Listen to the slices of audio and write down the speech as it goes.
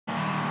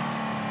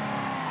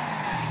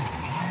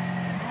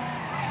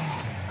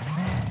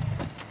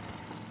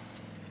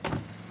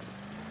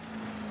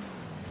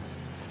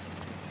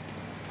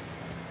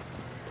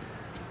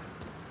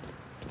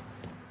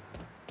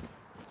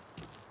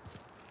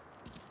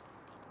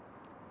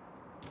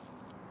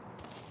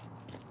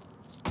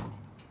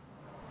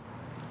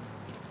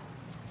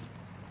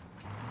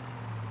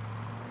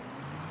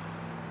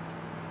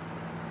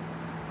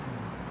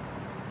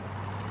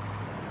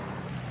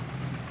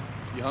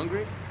You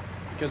hungry?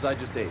 Because I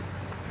just ate.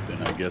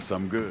 Then I guess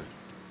I'm good.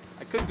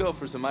 I could go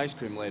for some ice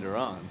cream later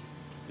on.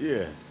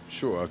 Yeah,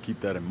 sure, I'll keep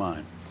that in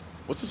mind.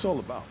 What's this all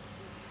about?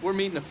 We're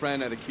meeting a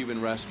friend at a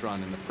Cuban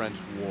restaurant in the French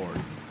Ward,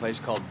 a place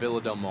called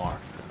Villa Del Mar.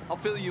 I'll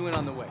fill you in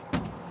on the way.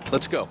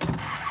 Let's go.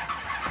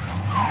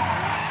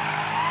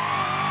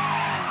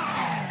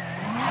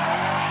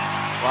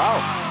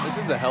 Wow, this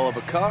is a hell of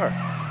a car.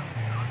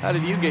 How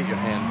did you get your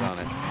hands on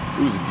it?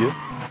 It was a gift.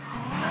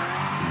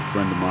 From a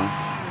friend of mine.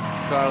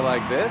 A car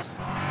like this?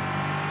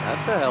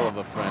 That's a hell of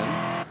a friend.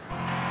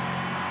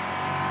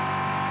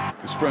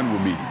 This friend we're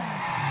meeting,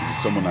 is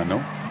it someone I know?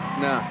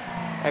 Nah,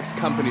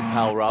 ex-company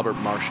pal Robert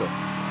Marshall.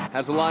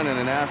 Has a line on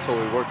an asshole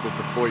we worked with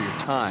before your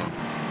time.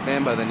 A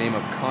man by the name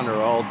of Connor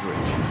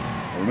Aldrige.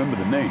 I remember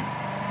the name.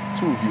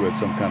 Two of you had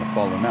some kind of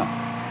falling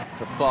out.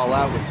 To fall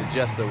out would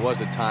suggest there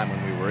was a time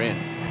when we were in.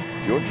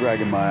 You're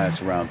dragging my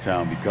ass around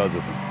town because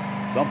of him.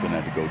 Something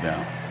had to go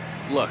down.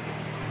 Look,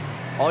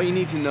 all you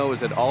need to know is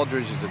that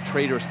Aldrige is a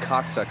traitorous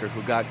cocksucker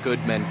who got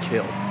good men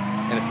killed.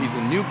 And if he's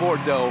in New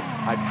Bordeaux,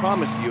 I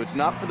promise you it's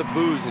not for the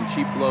booze and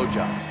cheap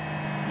blowjobs.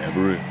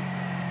 Never is.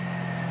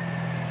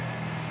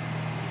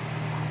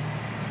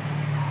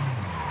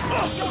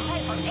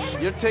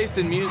 Your taste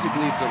in music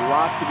leaves a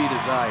lot to be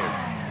desired.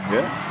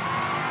 Yeah?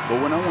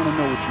 But when I want to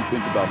know what you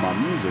think about my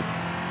music,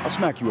 I'll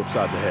smack you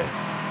upside the head.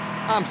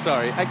 I'm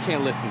sorry, I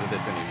can't listen to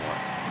this anymore.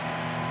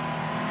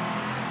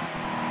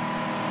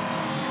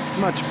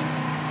 Much.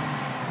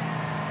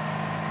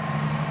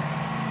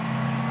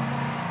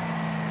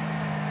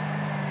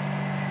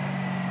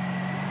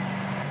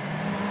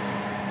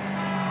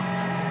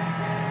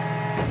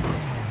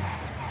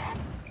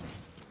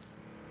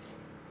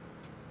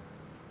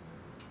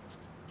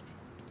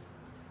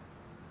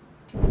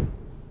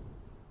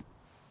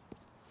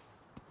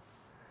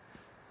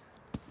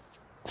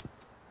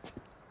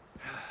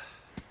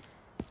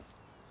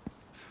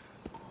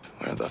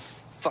 Where the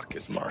fuck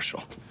is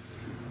Marshall?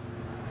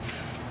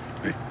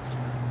 Hey.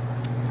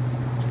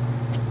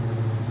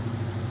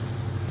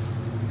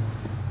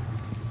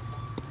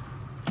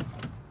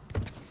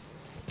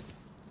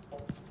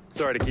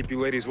 Sorry to keep you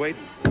ladies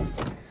waiting.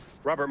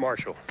 Robert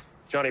Marshall.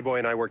 Johnny Boy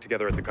and I work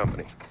together at the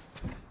company.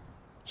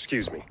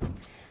 Excuse me.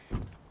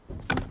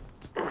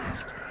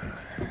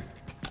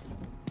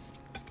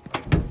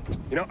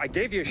 You know, I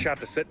gave you a shot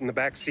to sit in the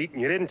back seat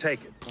and you didn't take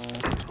it.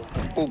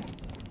 Oh.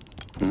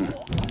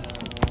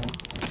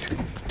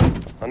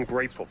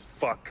 Ungrateful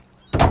fuck.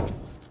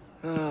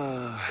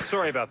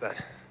 Sorry about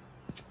that.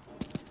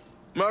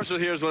 Marshall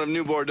here is one of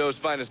New Bordeaux's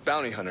finest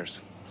bounty hunters.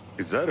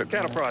 Is that a...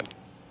 Cattle prod.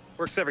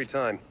 Works every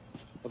time.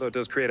 Although it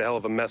does create a hell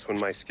of a mess when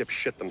my skips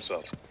shit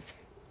themselves.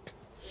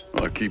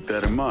 I'll keep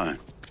that in mind.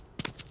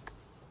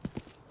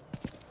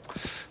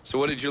 So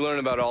what did you learn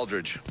about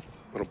Aldrige?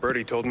 Little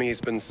birdie told me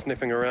he's been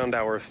sniffing around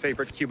our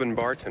favorite Cuban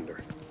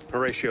bartender,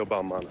 Horatio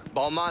Balmana.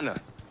 Balmana?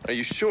 Are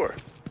you sure?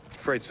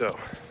 Afraid so.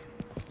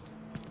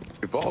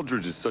 If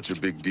Aldrige is such a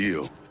big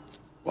deal,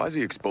 why is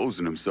he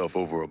exposing himself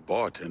over a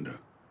bartender?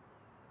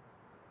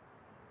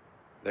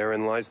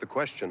 Therein lies the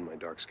question, my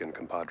dark-skinned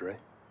compadre.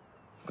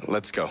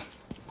 Let's go.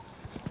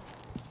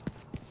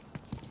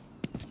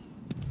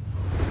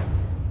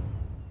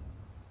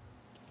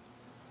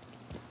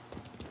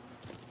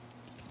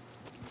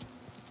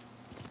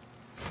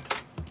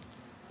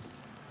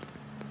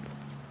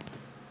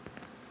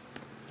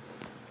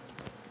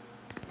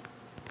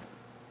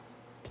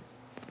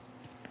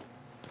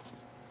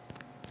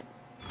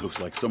 Looks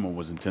like someone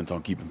was intent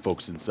on keeping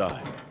folks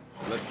inside.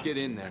 Let's get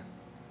in there.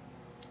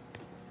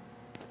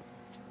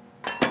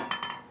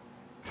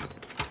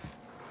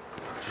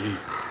 Gee.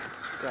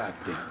 God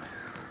damn it.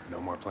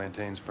 No more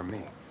plantains from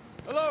me.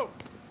 Hello?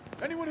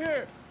 Anyone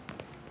here?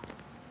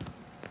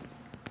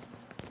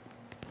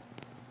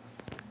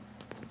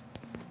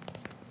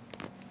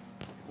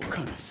 What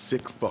kind of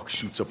sick fuck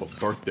shoots up a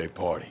birthday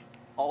party?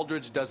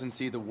 Aldrige doesn't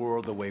see the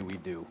world the way we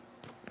do.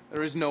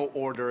 There is no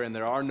order and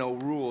there are no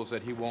rules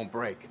that he won't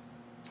break.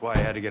 That's why I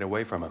had to get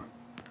away from him.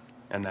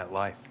 And that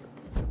life.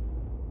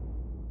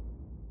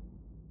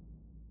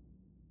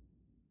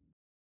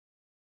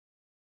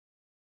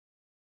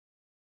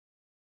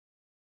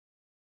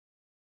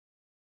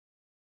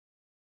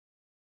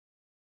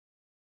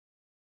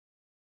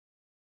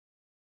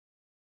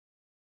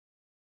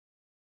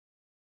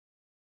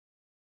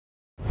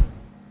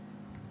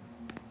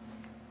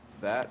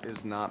 That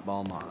is not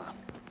Balmana.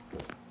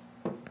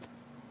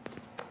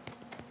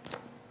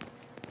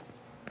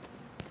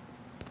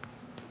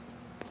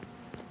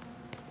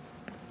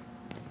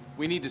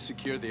 We need to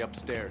secure the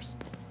upstairs.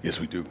 Yes,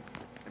 we do.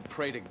 And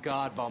pray to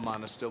God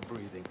Balmana's still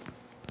breathing.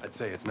 I'd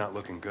say it's not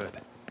looking good.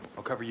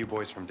 I'll cover you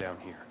boys from down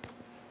here.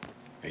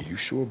 Hey, you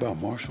sure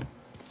about Marshall?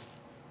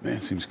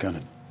 Man seems kind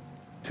of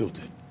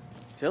tilted.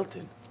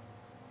 Tilted?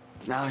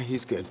 Nah,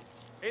 he's good.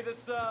 Hey,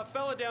 this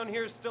fella down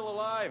here is still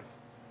alive.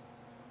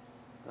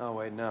 Oh,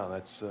 wait, no,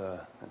 that's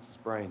his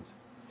brains.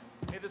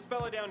 Hey, this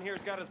fella down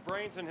here's got his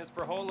brains and his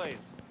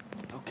frijoles.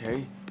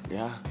 Okay,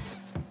 yeah.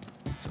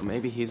 So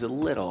maybe he's a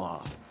little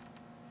off.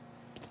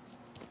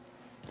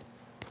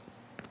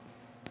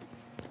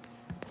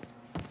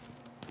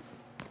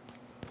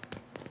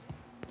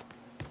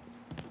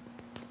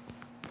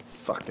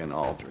 Fucking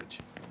Aldrige.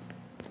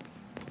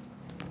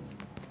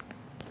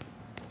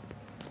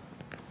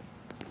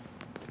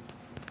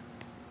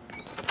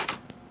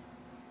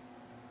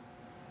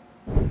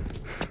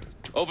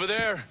 Over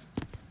there.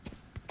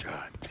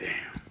 God damn.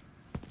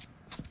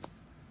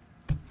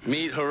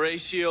 Meet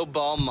Horatio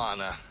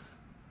Balmana.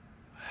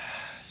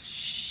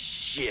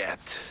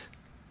 Shit.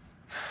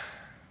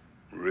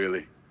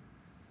 Really?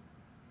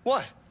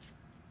 What?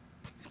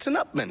 It's an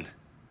upman.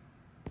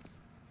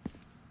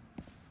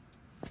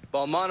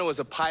 Balmana was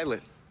a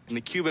pilot in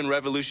the Cuban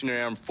Revolutionary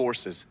Armed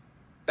Forces.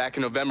 Back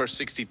in November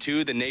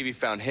 '62, the Navy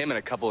found him and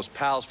a couple of his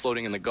pals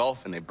floating in the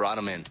Gulf, and they brought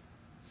him in.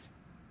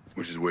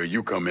 Which is where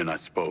you come in, I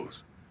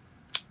suppose.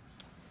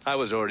 I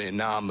was already a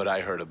nom, but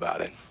I heard about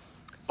it.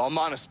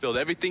 Balmana spilled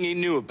everything he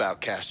knew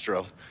about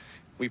Castro.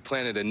 We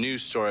planted a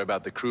news story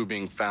about the crew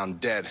being found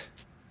dead.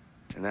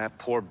 And that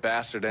poor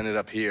bastard ended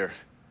up here,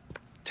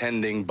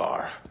 tending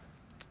bar.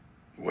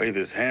 The way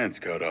this hand's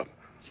cut up,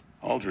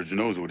 Aldrige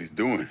knows what he's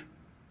doing.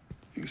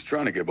 He was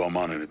trying to get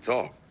Balmana to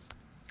talk.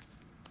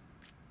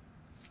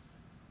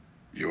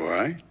 You all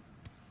right?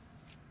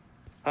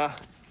 Huh?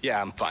 Yeah,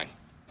 I'm fine.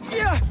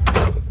 Yeah!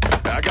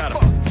 I got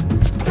him.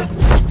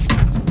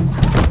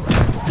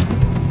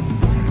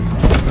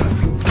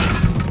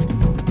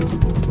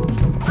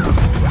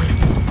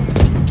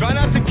 Try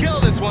not to kill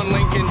this one,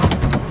 Lincoln.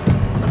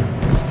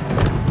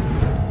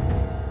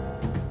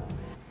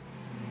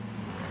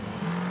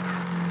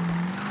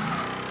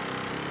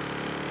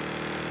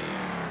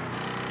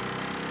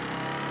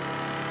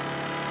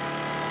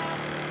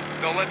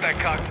 Don't let that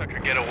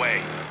cocksucker get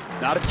away.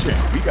 Not a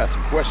chance. We got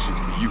some questions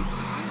for you.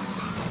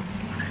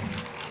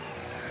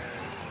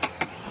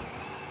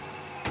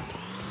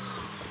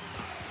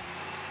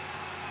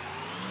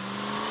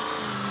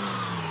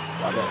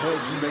 Why the hell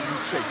did you make me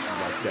chase you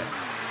like that?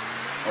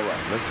 All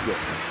right, let's go.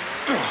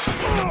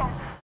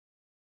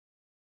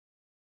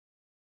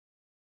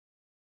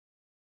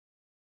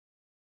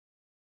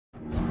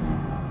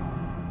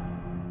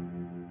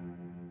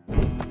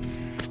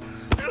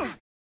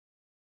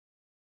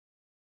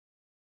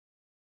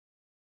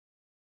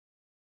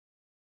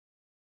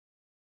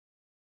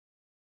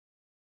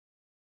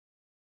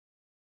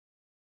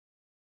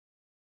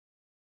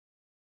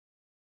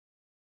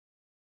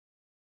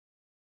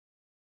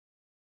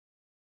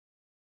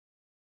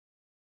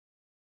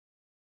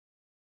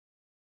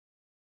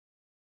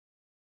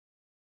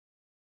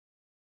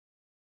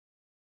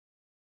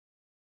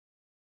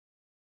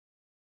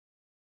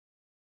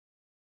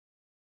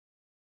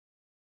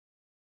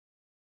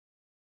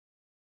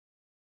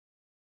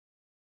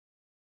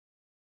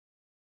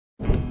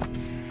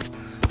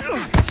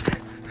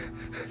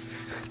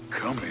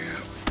 Come here.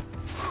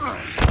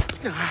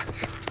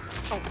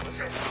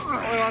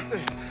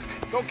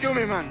 Don't kill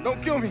me, man.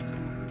 Don't kill me.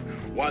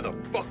 Why the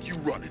fuck you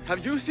running?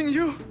 Have you seen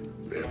you?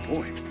 Fair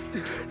point.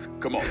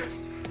 Come on.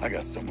 I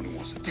got someone who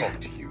wants to talk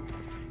to you.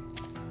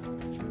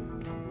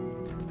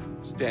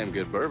 It's damn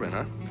good bourbon,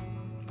 huh?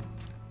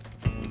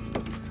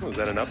 Oh, is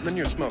that an Upman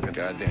you're smoking?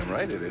 Goddamn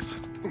right it is.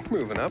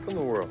 Moving up in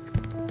the world.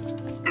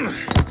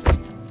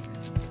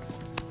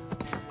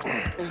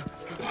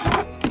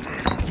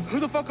 Who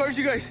the fuck are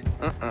you guys?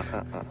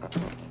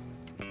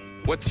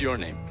 What's your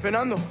name?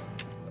 Fernando.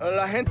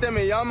 La gente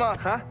me llama.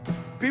 Huh?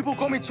 People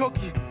call me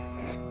Chucky.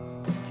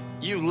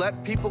 You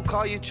let people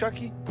call you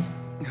Chucky?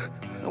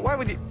 Why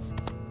would you?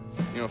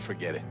 You know,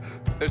 forget it.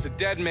 There's a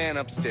dead man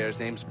upstairs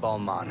named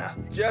Balmana.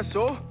 Yeah,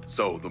 so?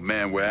 So, the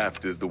man we're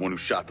after is the one who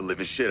shot the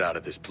living shit out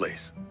of this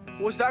place.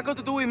 What's that got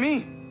to do with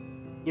me?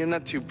 You're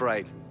not too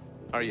bright,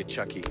 are you,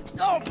 Chucky?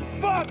 Oh,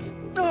 fuck!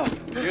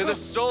 You're the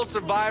sole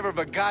survivor of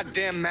a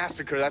goddamn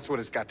massacre. That's what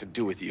it's got to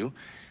do with you.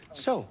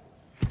 So,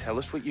 tell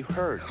us what you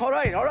heard. All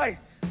right.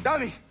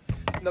 Tommy,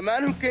 the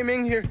man who came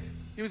in here,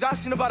 he was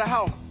asking about a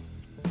house.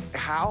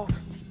 How?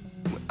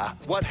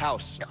 What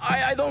house?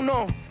 I don't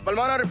know.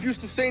 Balmana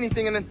refused to say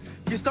anything, and then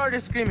he started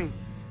screaming.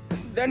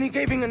 Then he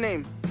gave him a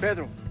name,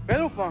 Pedro.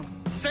 Pedro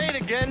Pang. Say it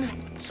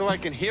again, so I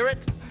can hear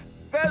it.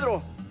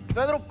 Pedro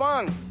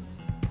Pang.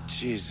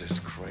 Jesus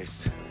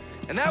Christ.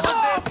 And that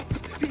was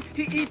it?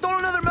 He told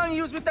another man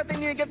he was with that they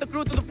need to get the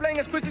crew to the plane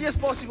as quickly as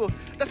possible.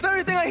 That's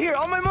everything I hear.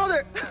 On my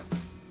mother.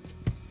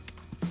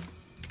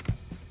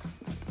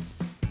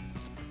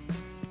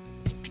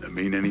 That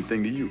mean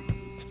anything to you?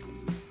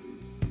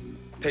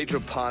 Pedro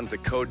Pan's a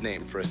code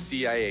name for a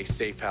CIA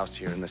safe house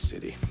here in the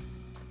city.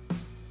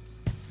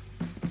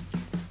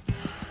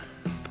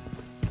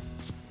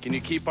 Can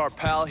you keep our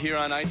pal here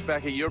on ice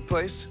back at your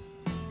place?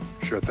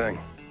 Sure thing.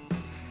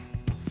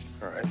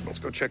 All right, let's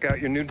go check out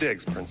your new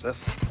digs,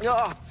 Princess.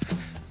 Ah.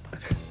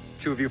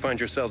 Two of you find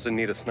yourselves in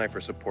need of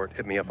sniper support,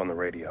 hit me up on the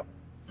radio.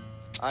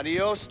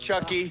 Adios,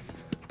 Chucky.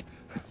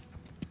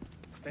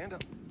 Stand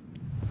up.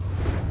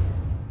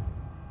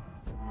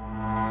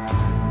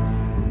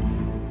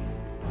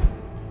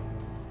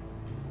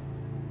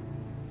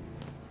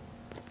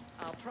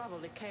 I'll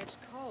probably catch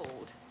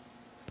cold.